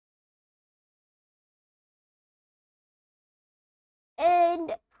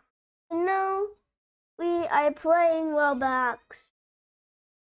And now we are playing Roblox.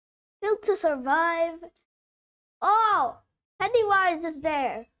 Built to survive. Oh, Pennywise is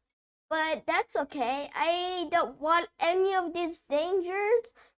there. But that's okay. I don't want any of these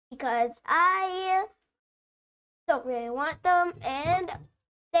dangers because I don't really want them and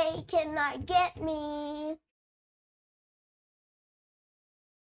they cannot get me.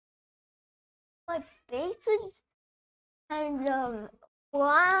 My base is kind of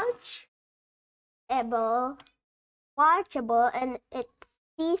watchable, and it's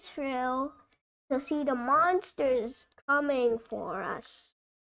see-through to see the monsters coming for us.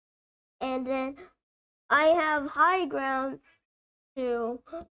 And then I have high ground to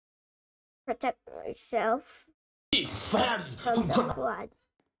protect myself from the flood.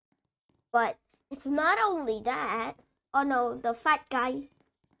 But it's not only that. Oh no, the fat guy.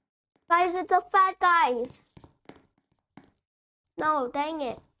 Guys, it's the fat guys. No, dang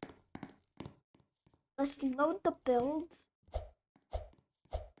it. Let's load the builds.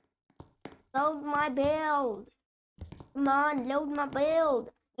 Load my build. Come on, load my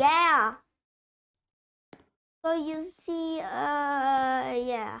build. Yeah. So you see,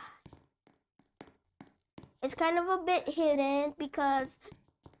 yeah. It's kind of a bit hidden because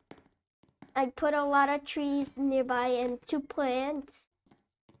I put a lot of trees nearby and 2 plants.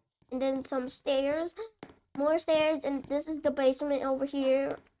 And then some stairs, more stairs, and this is the basement over here.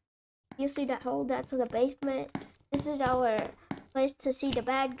 You see that hole? That's the basement. This is our place to see the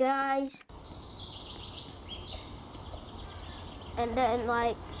bad guys. And then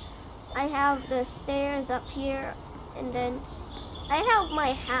like, I have the stairs up here, and then I have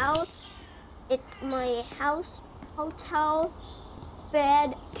my house. It's my house, hotel,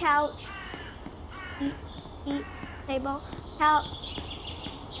 bed, couch, table, couch,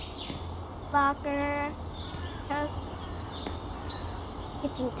 locker, desk,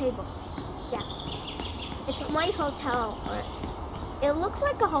 kitchen table. Yeah, it's my hotel. It looks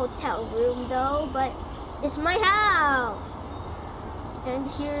like a hotel room though, but it's my house.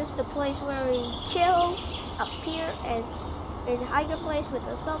 And here's the place where we chill up here, and there's a higher place with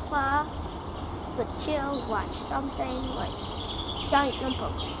a sofa to chill, watch something like Giant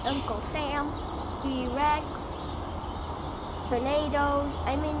Uncle Sam, T-Rex, tornadoes.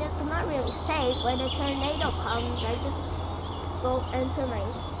 I mean, it's not really safe. When a tornado comes, I just go enter my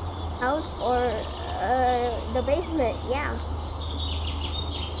house or the basement. Yeah.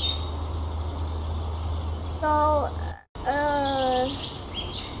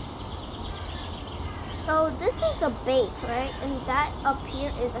 So this is the base, right? And that up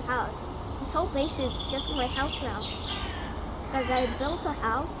here is the house. This whole base is just my house now. Because I built a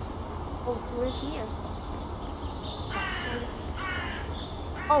house over here.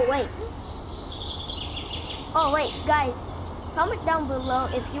 Oh wait, guys. Comment down below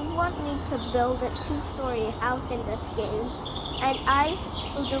if you want me to build a 2-story house in this game. And I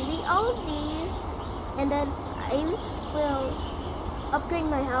will delete all of these. And then I will upgrade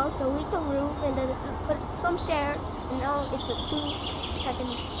my house, delete the roof, and then put some stairs, and now it's a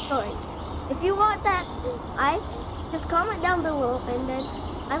 2-second story. If you want that, just comment down below, and then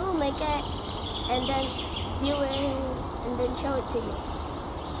I will make it, and then view it, and then show it to you.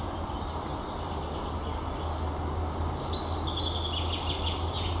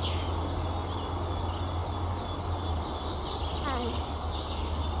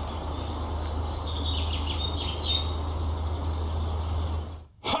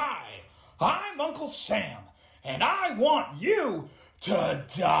 I'm Uncle Sam, and I want you to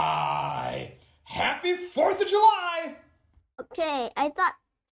die. Happy 4th of July! Okay, I thought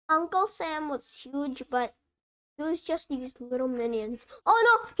Uncle Sam was huge, but he was just these little minions. Oh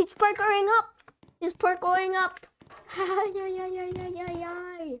no, he's parkouring up! He's parkouring up!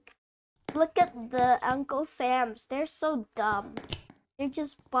 Look at the Uncle Sams. They're so dumb. They're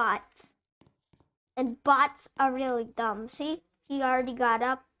just bots. And bots are really dumb. See? He already got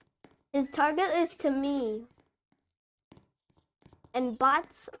up. His target is to me. And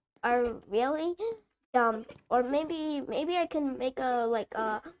bots are really dumb. Or maybe I can make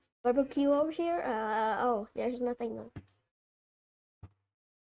a barbecue over here. Oh, there's nothing.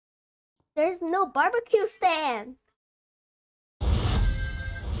 There's no barbecue stand.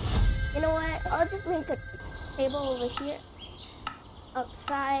 You know what? I'll just make a table over here.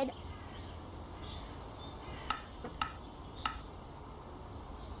 Outside.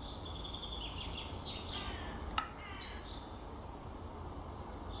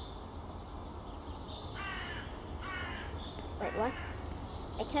 Wait, what?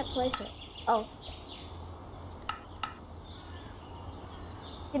 I can't place it. Oh.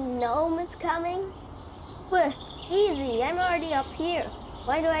 The gnome is coming? Easy, I'm already up here.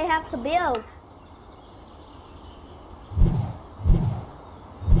 Why do I have to build?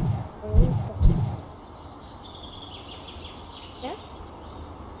 Yeah.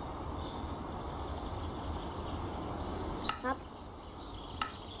 Up.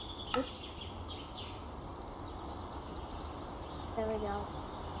 Oops. There we go.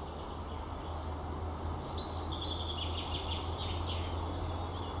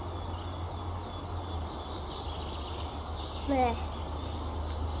 Meh.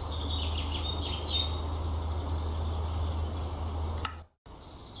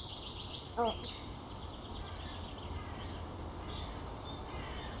 Oh.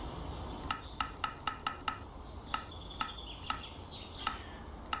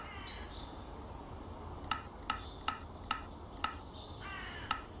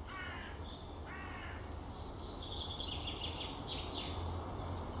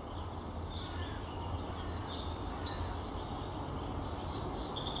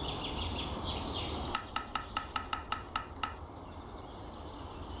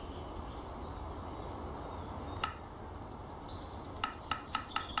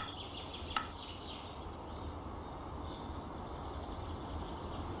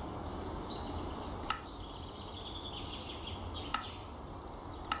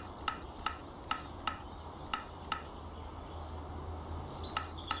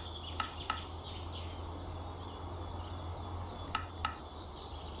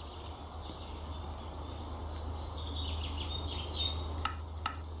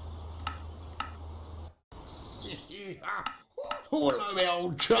 Hello,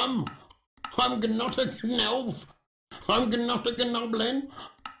 old chum. I'm not a gnolf. I'm not a gnoblin.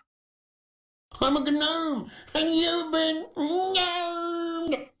 I'm a gnome, and you've been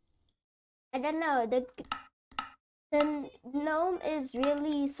gnomed. I don't know. The gnome is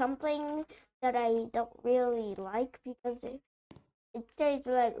really something that I don't really like because it says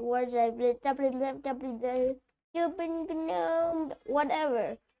like words like you've been gnomed,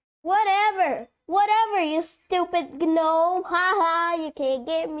 whatever. Whatever, you stupid gnome. Haha, you can't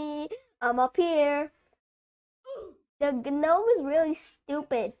get me. I'm up here. The gnome is really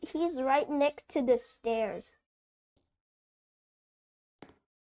stupid. He's right next to the stairs.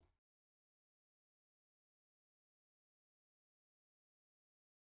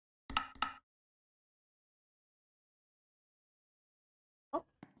 Oh.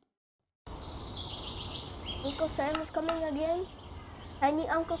 Uncle Sam is coming again. Tiny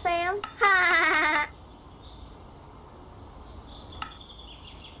Uncle Sam. Ha!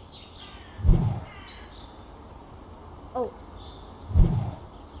 Oh.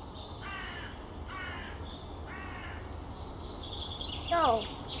 No.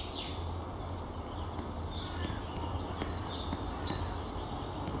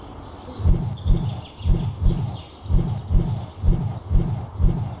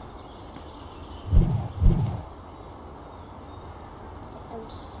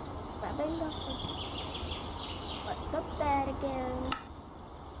 Grabbing the what's up there again?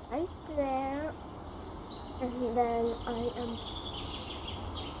 Right there. And then I am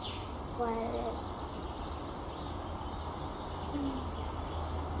quiet.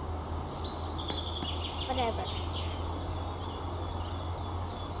 Whatever.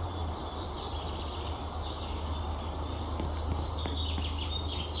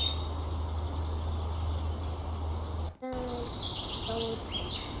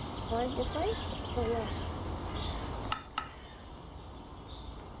 Going this way? Oh yeah.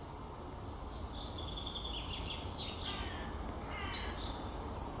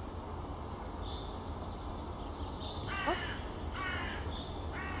 Oh.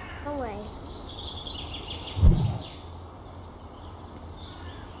 No way.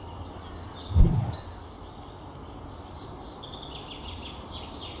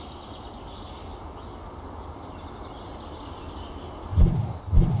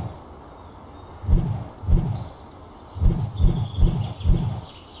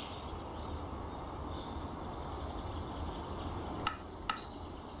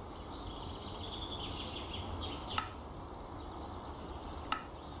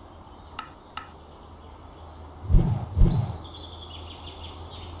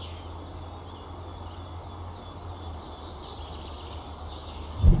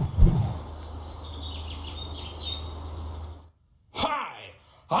 Hi,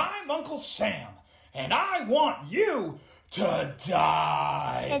 I'm Uncle Sam, and I want you to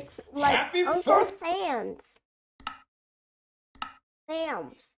die. It's like Happy Uncle 4th. Sam's.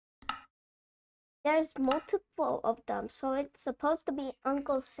 There's multiple of them, so it's supposed to be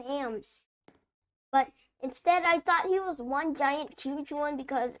Uncle Sam's. But instead, I thought he was one giant huge one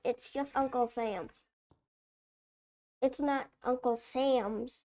because it's just Uncle Sam. It's not Uncle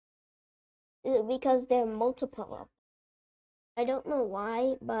Sam's because there are multiple of them. I don't know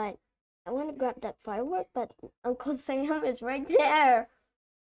why, but I want to grab that firework, but Uncle Sam is right there.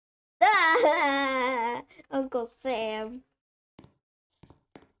 Ah, Uncle Sam.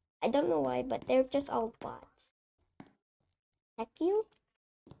 I don't know why, but they're just all bots. Heck you?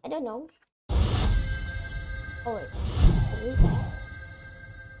 I don't know. Oh wait, what is that?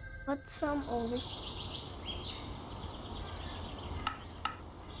 Put some over.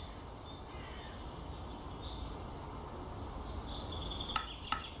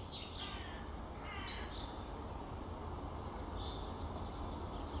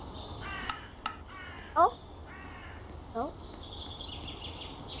 Oh, no.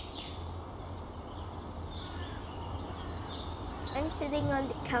 I'm sitting on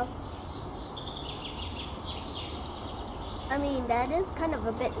the couch. I mean, that is kind of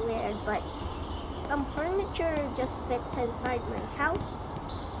a bit weird, but some furniture just fits inside my house.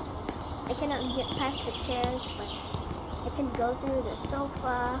 I cannot get past the chairs, but I can go through the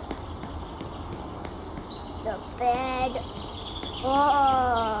sofa, the bed.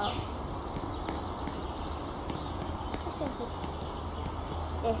 Oh!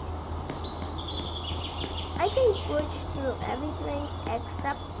 I can push through everything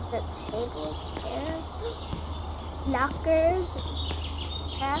except the table, chairs, lockers,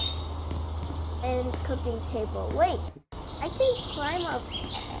 desk, and cooking table. Wait, I can climb up.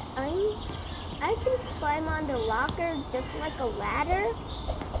 I can climb on the locker just like a ladder?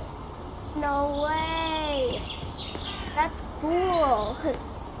 No way! That's cool.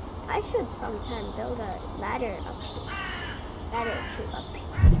 I should sometime build a ladder up here. Ladder to up here.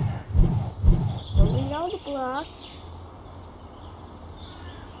 Building all the blocks.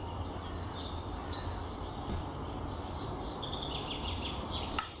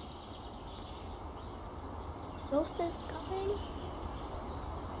 Ghost is coming?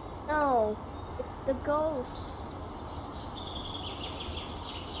 No, it's the ghost.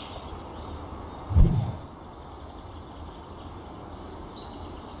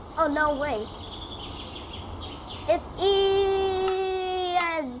 Oh no, wait.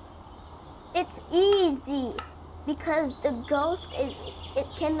 It's easy because the ghost it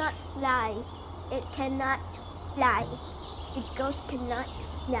cannot fly. It cannot fly. The ghost cannot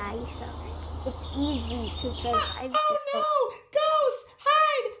fly, so it's easy to survive. Oh no! Ghosts!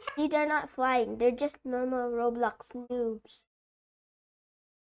 Hide! These are not flying. They're just normal Roblox noobs.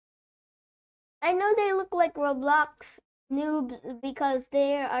 I know they look like Roblox noobs because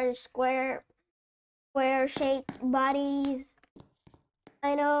they are square-shaped bodies.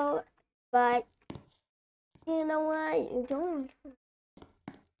 I know, but you know what? You don't.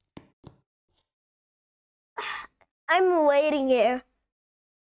 I'm waiting here.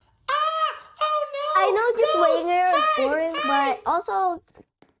 Oh no! I know just Ghosts! waiting here is Hide! boring, Hide! but also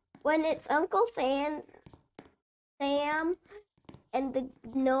when it's Uncle Sam and the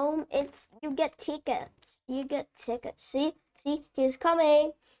gnome, you get tickets. You get tickets. See, he's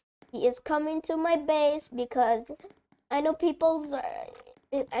coming. He is coming to my base because I know people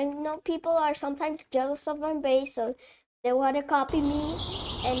are sometimes jealous of my base, so they want to copy me,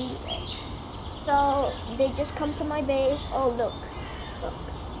 and so they just come to my base. Oh look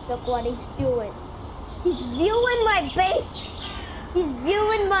what he's doing. He's viewing my base. He's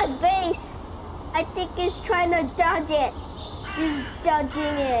viewing my base. I think he's trying to dodge it. He's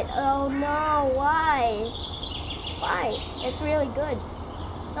dodging it. Oh no, why? Why? It's really good.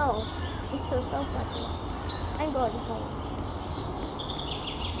 No, it's so self-button. I'm going home.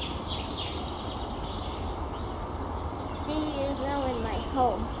 He is now in my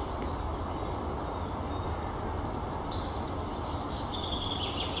home.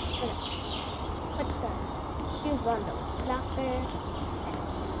 Put the shoes on the locker.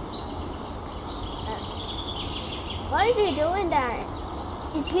 Why is he doing that?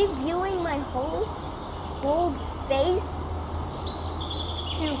 Is he viewing my whole base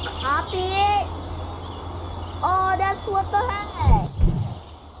to copy it? Oh, that's what the heck.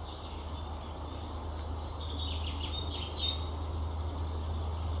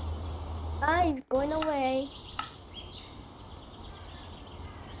 Ah, he's going away.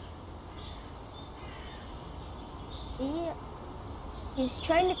 He's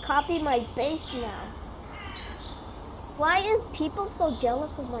trying to copy my base now. Why is people so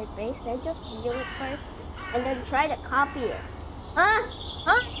jealous of my base? They just view it first and then try to copy it. Huh?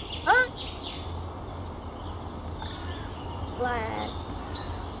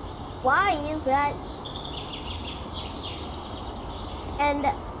 Why is that? And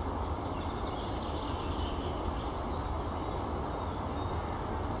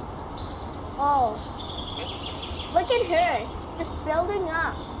oh, Look at her, just building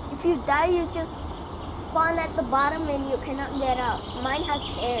up. If you die, you just spawn at the bottom and you cannot get up. Mine has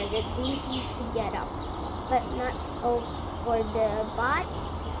stairs, it's easy to get up, but not for the bots.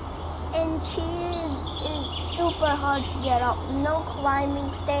 And she is super hard to get up. No climbing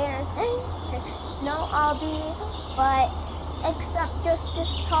stairs, no obby, but except just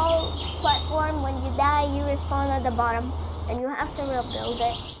this tall platform. When you die, you respawn at the bottom, and you have to rebuild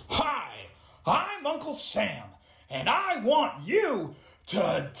it. Hi, I'm Uncle Sam, and I want you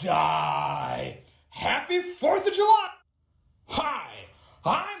to die. Happy 4th of July! Hi,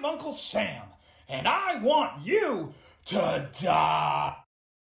 I'm Uncle Sam, and I want you to die.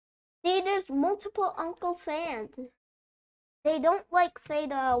 See, there's multiple Uncle Sam. They don't like say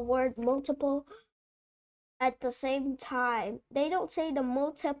the word multiple at the same time. They don't say the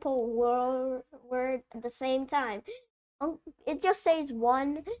multiple word at the same time. It just says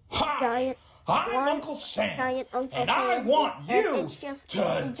one giant. I'm Uncle Sam, giant Uncle and Sam. I want you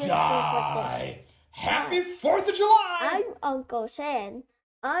to die. Happy 4th of July! I'm Uncle Sam.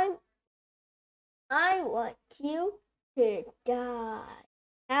 I want you to die.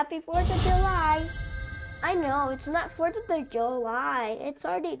 Happy 4th of July. I know, it's not 4th of July. It's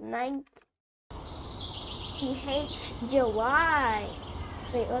already 9th. July.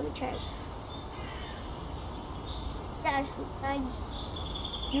 Wait, let me check. That's 9,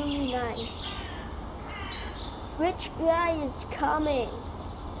 June 9th. Rich guy is coming.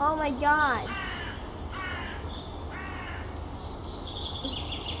 Oh my god.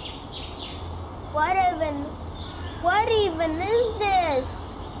 What even is this?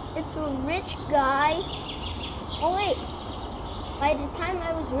 It's a rich guy. Oh wait, by the time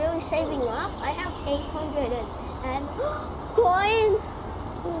I was really saving up, I have 810 coins.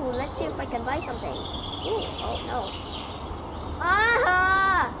 Ooh, let's see if I can buy something. Ooh, oh no.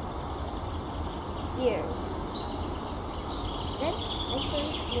 Aha! Here.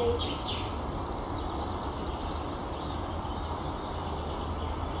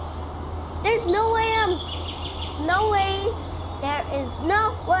 There's no way there is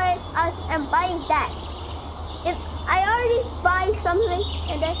no way I am buying that. If I already buy something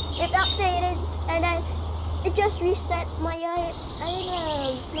and then it updated and then it just reset my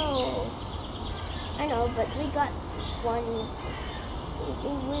items. No. I know, but we got one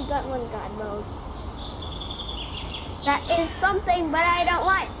god mode. That is something, but I don't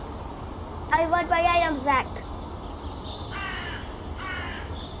want. I want my items back.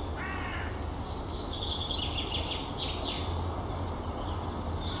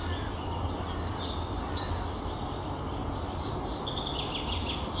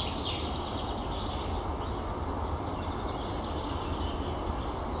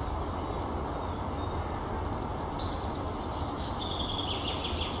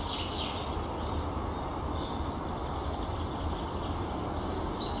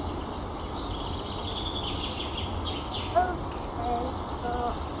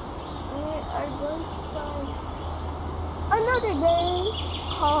 Another game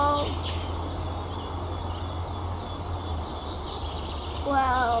called,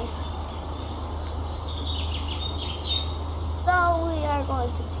 well, so we are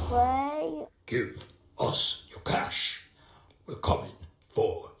going to play. Give us your cash. We're coming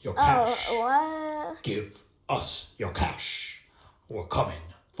for your cash. What? Give us your cash. We're coming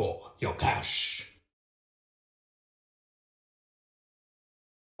for your cash.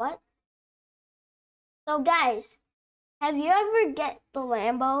 What? So guys, have you ever get the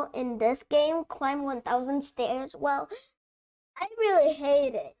Lambo in this game, climb 1,000 stairs? Well, I really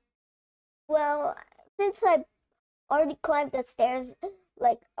hate it. Well, since I already climbed the stairs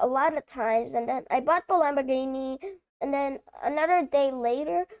like a lot of times, and then I bought the Lamborghini, and then another day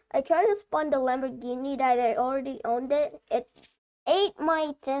later, I tried to spawn the Lamborghini that I already owned it. It ate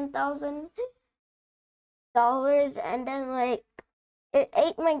my $10,000, and then like it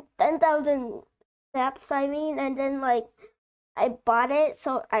ate my 10,000 steps, I mean, and then like I bought it,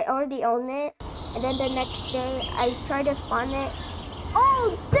 so I already own it, and then the next day I tried to spawn it.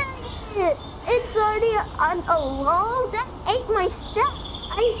 Oh dang it! It's already on a wall. That ate my steps.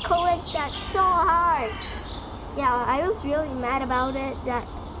 I collect that so hard. Yeah, I was really mad about it that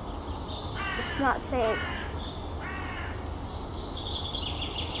it's not safe.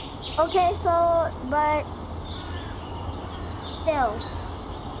 Okay, so but still.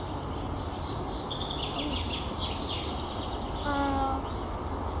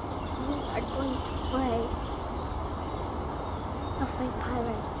 We are going to play Suffering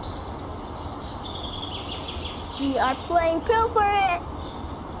Pirates. We are playing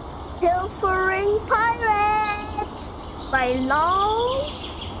Pilfering Pirates by Lau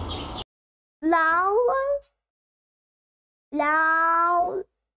Loud.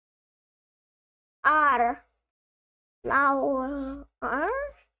 R. Loud. R?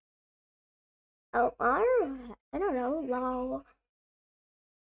 Oh, R? I don't know. Loud.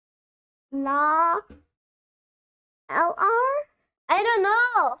 La. LR? I don't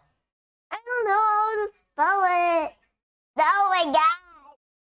know. I don't know how to spell it. Oh my god.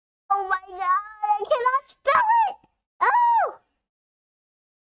 Oh my god. I cannot spell it. Oh.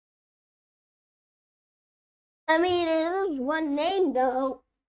 I mean, it is one name though.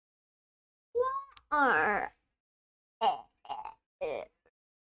 R.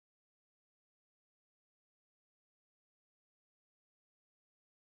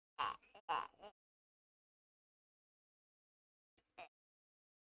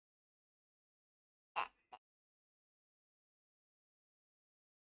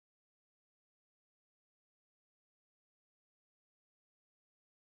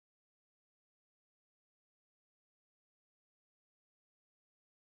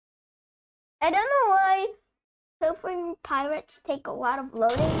 I don't know why pilfering pirates take a lot of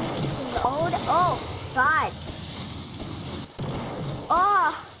loading to load. Oh, God.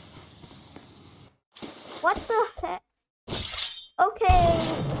 Oh. What the heck? Okay,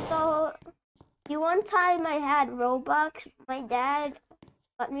 so one time I had Robux. My dad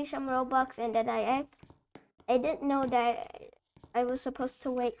got me some Robux and then I didn't know that I was supposed to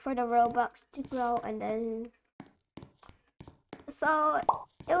wait for the Robux to grow and then... So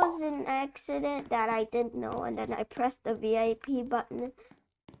it was an accident that I didn't know and then I pressed the VIP button.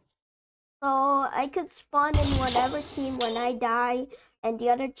 So I could spawn in whatever team when I die and the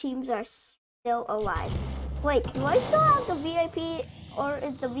other teams are still alive. Wait, do I still have the VIP or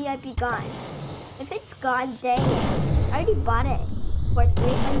is the VIP gone? If it's gone, dang it. I already bought it for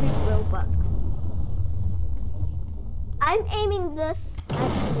 300 Robux. I'm aiming this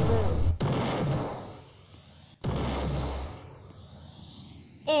at blue.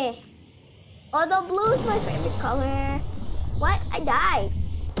 Although blue is my favorite color. What? I died.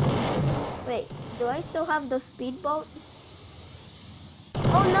 Wait, do I still have the speedboat?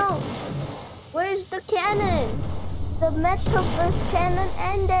 Oh no! Where's the cannon? The metaverse cannon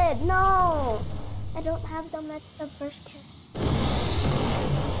ended. No! I don't have the metaverse cannon.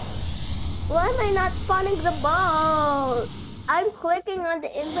 Why am I not spawning the boat? I'm clicking on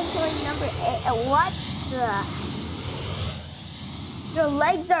the inventory number 8. What the? Your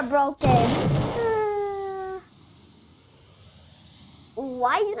legs are broken.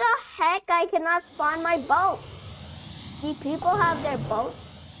 Why the heck I cannot spawn my boat? Do people have their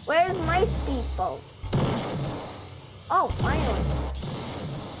boats? Where's my speedboat? Oh, finally.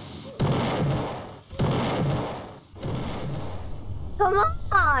 Come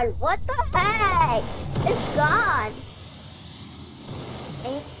on, what the heck? It's gone.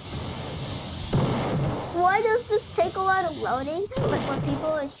 Why does this take a lot of loading? But for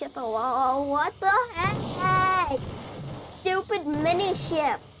people it's just a wall. What the heck? Stupid mini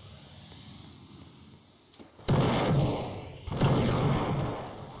ship.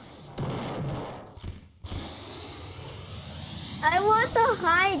 I want the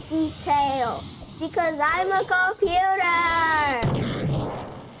high detail because I'm a computer.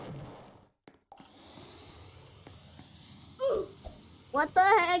 What the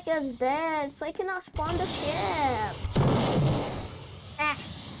heck is this? I cannot spawn the ship.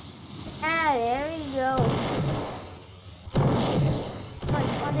 There we go. Come on,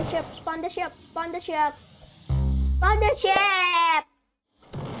 spawn the ship, spawn the ship, spawn the ship. Spawn the ship!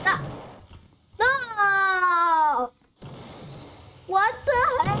 Ah. No! What the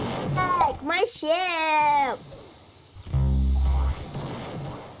heck? My ship!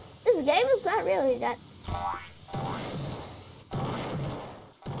 This game is not really that...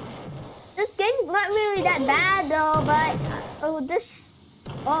 This game's not really that bad though, but... Oh, this...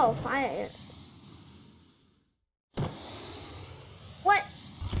 Oh, fine. What?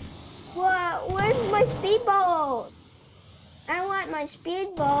 Where's my speedboat? I want my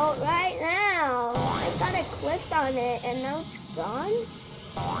speedboat right now. I thought I clicked on it and now it's gone.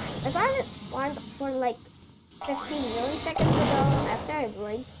 I thought it spawned for like 15 milliseconds ago. After I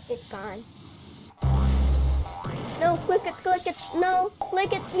blinked, it's gone. No, click it, no,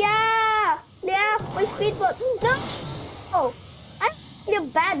 click it, yeah, my speedboat, no, oh, I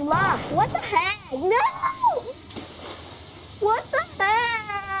have bad luck, what the heck, no, what the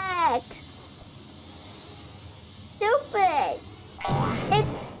heck, stupid,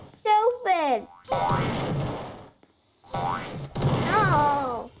 it's stupid,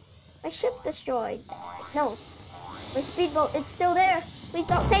 no, my ship destroyed, no, my speedboat, it's still there, please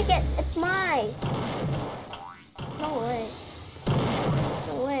don't take it, it's mine. No way.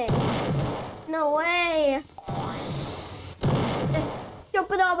 No way. No way.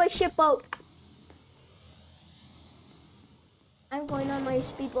 shipboat. I'm going on my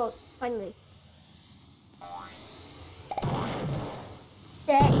speedboat, finally.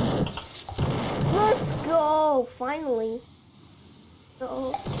 Dang. Let's go, finally.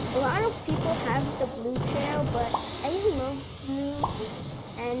 So, a lot of people have the blue trail, but I love blue,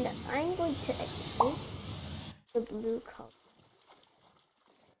 and I'm going to take the blue color.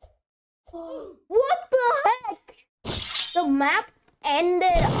 What the heck? The map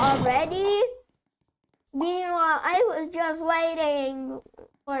ended already? Meanwhile, I was just waiting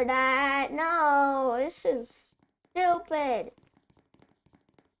for that. No, this is stupid.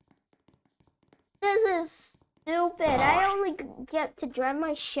 This is stupid. I only get to drive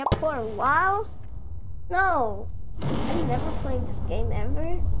my ship for a while. No, I'm never playing this game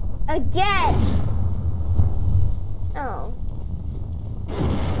ever again. No.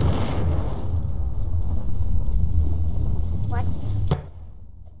 What?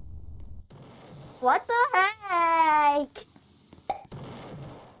 What the heck?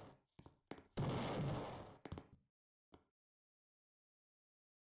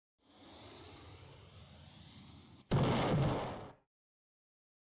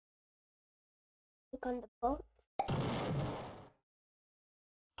 Look on the boat.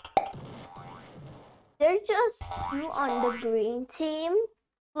 There's just you on the green team.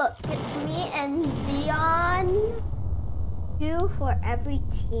 Look, it's me and Dion. 2 for every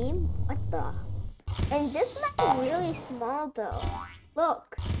team. What the? And this map is really small though.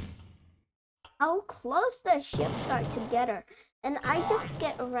 Look how close the ships are together. And I just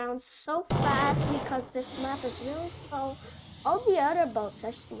get around so fast because this map is really slow. All the other boats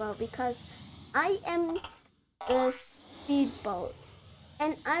are slow because I am the speedboat.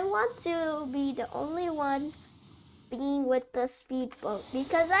 And I want to be the only one being with the speedboat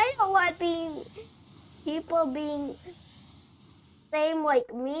because I don't want people being same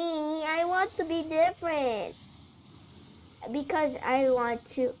like me. I want to be different because I want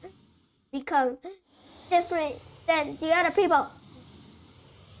to become different than the other people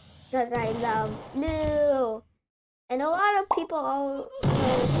because I love blue. And a lot of people also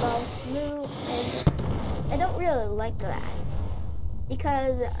love blue, and I don't really like that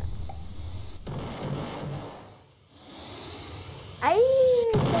because I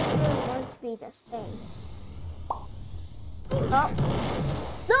don't really want to be the same. Oh.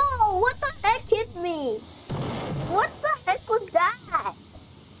 No! What the heck hit me? What the heck was that?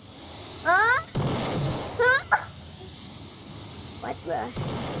 Huh? Huh? What the?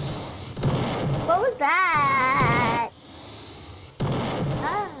 What was that?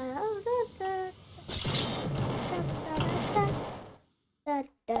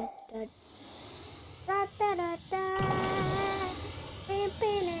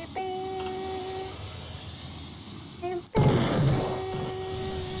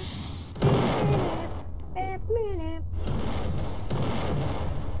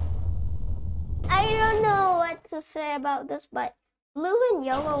 I don't know what to say about this, but blue and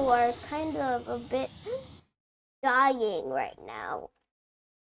yellow are kind of a bit dying right now.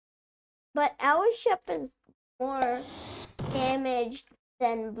 But our ship is more damaged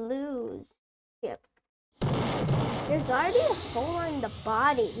than blue's ship. There's already a hole in the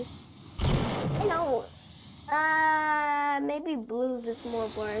body. I know. Maybe blue's is more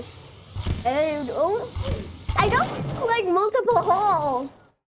worse. And I don't like multiple holes.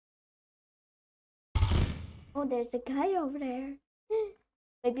 Oh, there's a guy over there.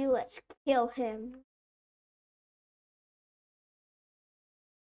 Maybe let's kill him.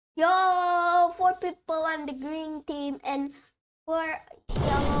 Yo, 4 people on the green team and 4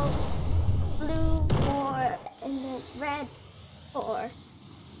 yellow, blue 4, and then red 4.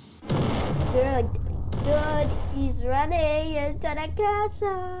 Good, good. He's running into the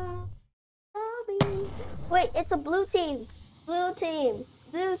castle. Wait, it's a blue team. Blue team.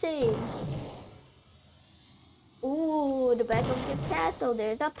 Blue team. Ooh, the back of the castle.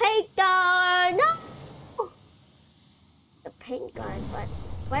 There's a paint gun. No! The paint gun, but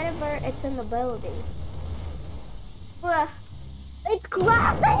whatever, it's in the building. It's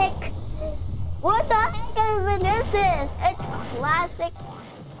classic! What the heck even is this? It's classic.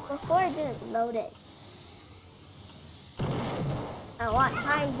 Before it didn't load it. I want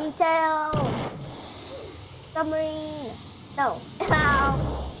high detail. Submarine. No.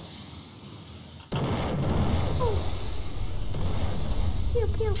 Ow. Pew,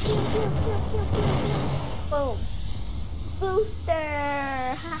 pew, pew, pew, pew, pew, pew, pew. Boom.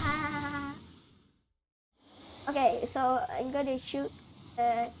 Booster. Okay, so I'm gonna shoot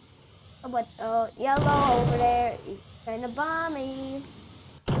yellow over there. He's trying to bomb me.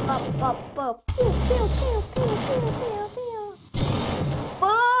 Up, up, up. Pew, pew, pew, pew, pew, pew, pew.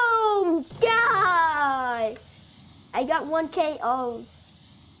 Boom! I got 1 KOs.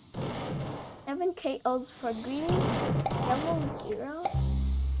 7 KOs for green. Yellow 0.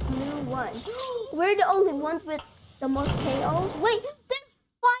 Blue 1. We're the only ones with the most KOs. Wait, there's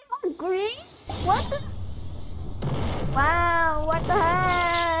 5 on green? What the? Wow, what the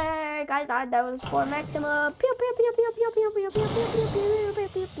heck? I thought that was for maximum. Pew pew pew pew pew pew pew pew pew pew pew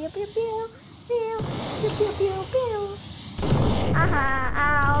pew pew pew pew pew pew pew pew. Aha,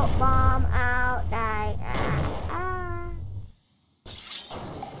 out, bomb, out, die,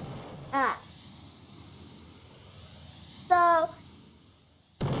 So,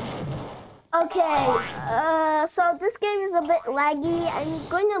 okay, so this game is a bit laggy. I'm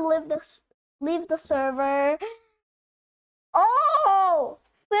going to leave the server. Oh,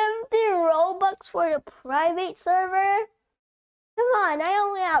 50 Robux for the private server? Come on, I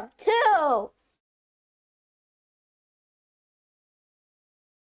only have 2.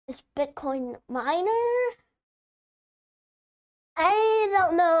 Is Bitcoin miner? I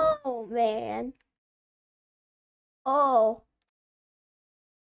don't know, man. Oh.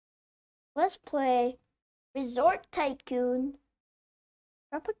 Let's play Resort Tycoon.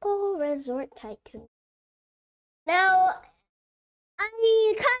 Tropical Resort Tycoon. Now,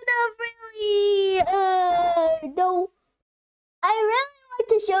 I kind of really, I really want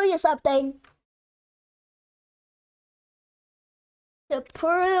to show you something. To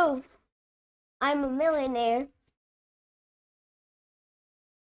prove I'm a millionaire.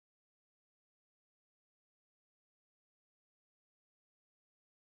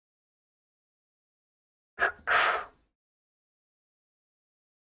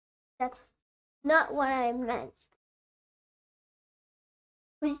 That's not what I meant.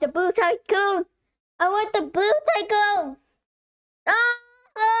 Who's the blue tycoon? I want the blue tycoon!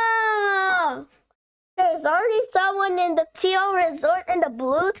 Ah! There's already someone in the teal resort and the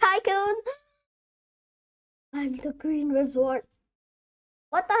blue tycoon. I'm the green resort.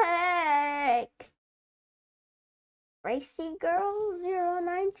 What the heck? Racy Girl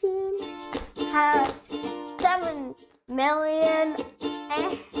 019 has 7 million.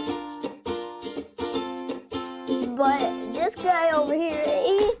 But this guy over here,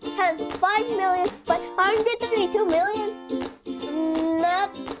 he has 5,532 million.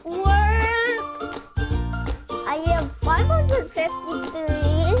 Not worth. I am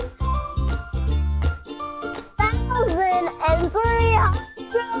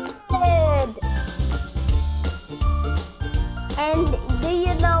 553,300. And do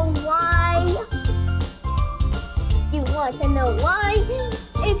you know why? You want to know why?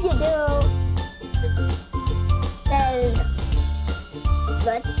 If you do, then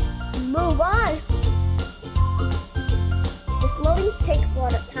let's move on. This loading takes a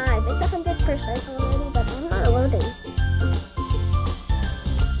lot of time. It's 100% already, but I'm not loading.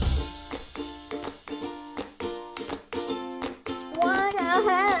 What the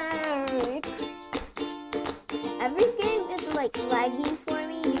heck? Every game is like lagging for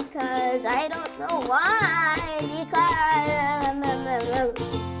me because I don't know why.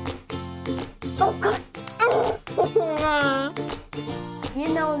 Oh God! You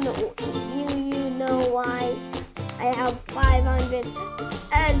know why I have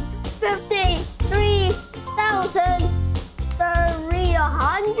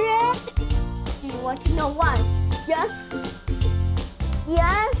 553,300? Do you want to know why? Yes?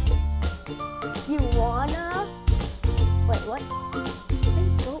 Yes? You wanna? Wait, what?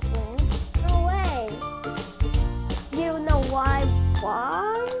 No way. You know why?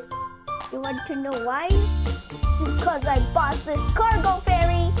 Why? You want to know why? Because I bought this cargo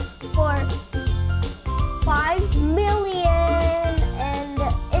ferry for 5 million, and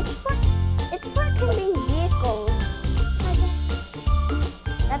it's for carrying vehicles.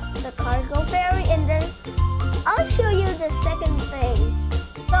 That's the cargo ferry, and then I'll show you the second thing.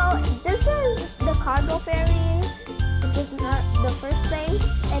 So this is the cargo ferry, which is not the first thing,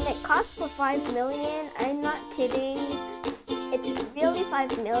 and it costs for 5 million. I'm not kidding. It's really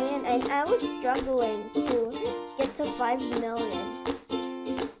 5 million, and I was struggling to get to 5 million.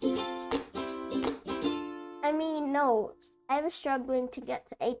 I mean, no, I was struggling to get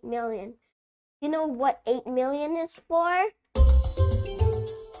to 8 million. You know what 8 million is for?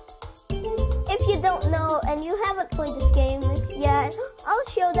 If you don't know and you haven't played this game yet, I'll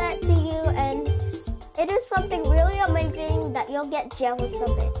show that to you, and it is something really amazing that you'll get jealous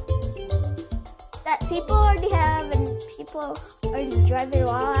of it. That people already have, and people already drive it a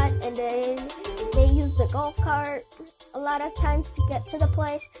lot, and then they use the golf cart a lot of times to get to the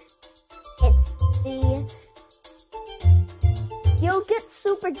place. You'll get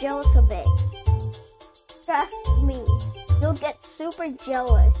super jealous of it. Trust me, you'll get super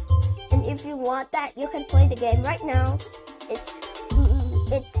jealous. And And if you want that, you can play the game right now. It's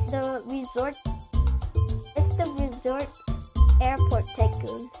the resort. It's the resort airport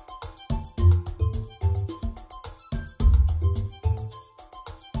tycoon.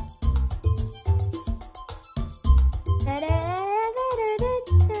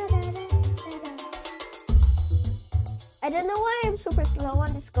 I don't know why I'm super slow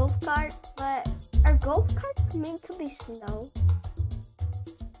on this golf cart, but are golf carts meant to be slow?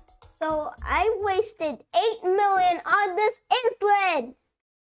 So I wasted 8 million on this insulin.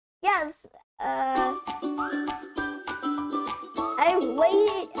 Yes, I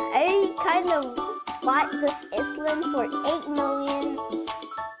kind of bought this insulin for 8 million,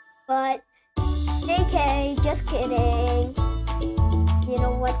 but JK, just kidding. You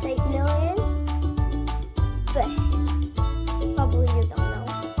know what's 8 million? But probably you don't know.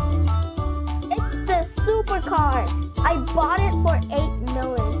 It's the supercar. I bought it for 8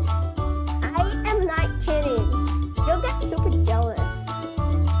 million. I am not kidding. You'll get super jealous.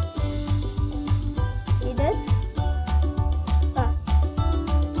 See this?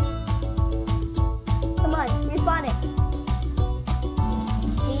 Come on, respawn it.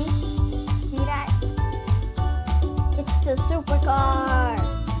 See that? It's the supercar.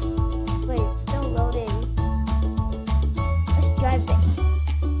 Wait, it's still loading. Let's drive it.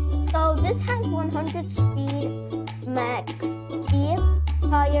 So this has 100 speed max. See?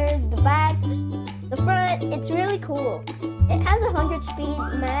 Tires, the back, the front. It's really cool. It has 100 speed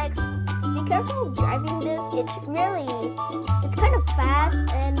max. Be careful driving this. It's kind of fast,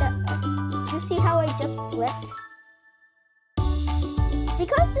 and you see how I just flipped?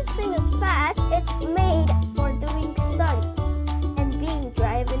 Because this thing is fast, it's made for doing stunts and being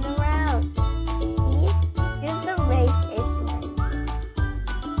driven around. See? Here's the race island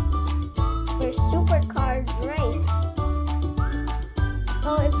where supercars race.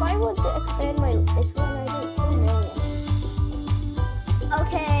 So if I want to expand my island, I need 2 million.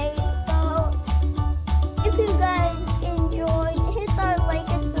 Okay, so if you guys enjoyed, hit that like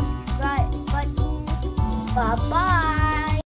and subscribe button. Bye bye.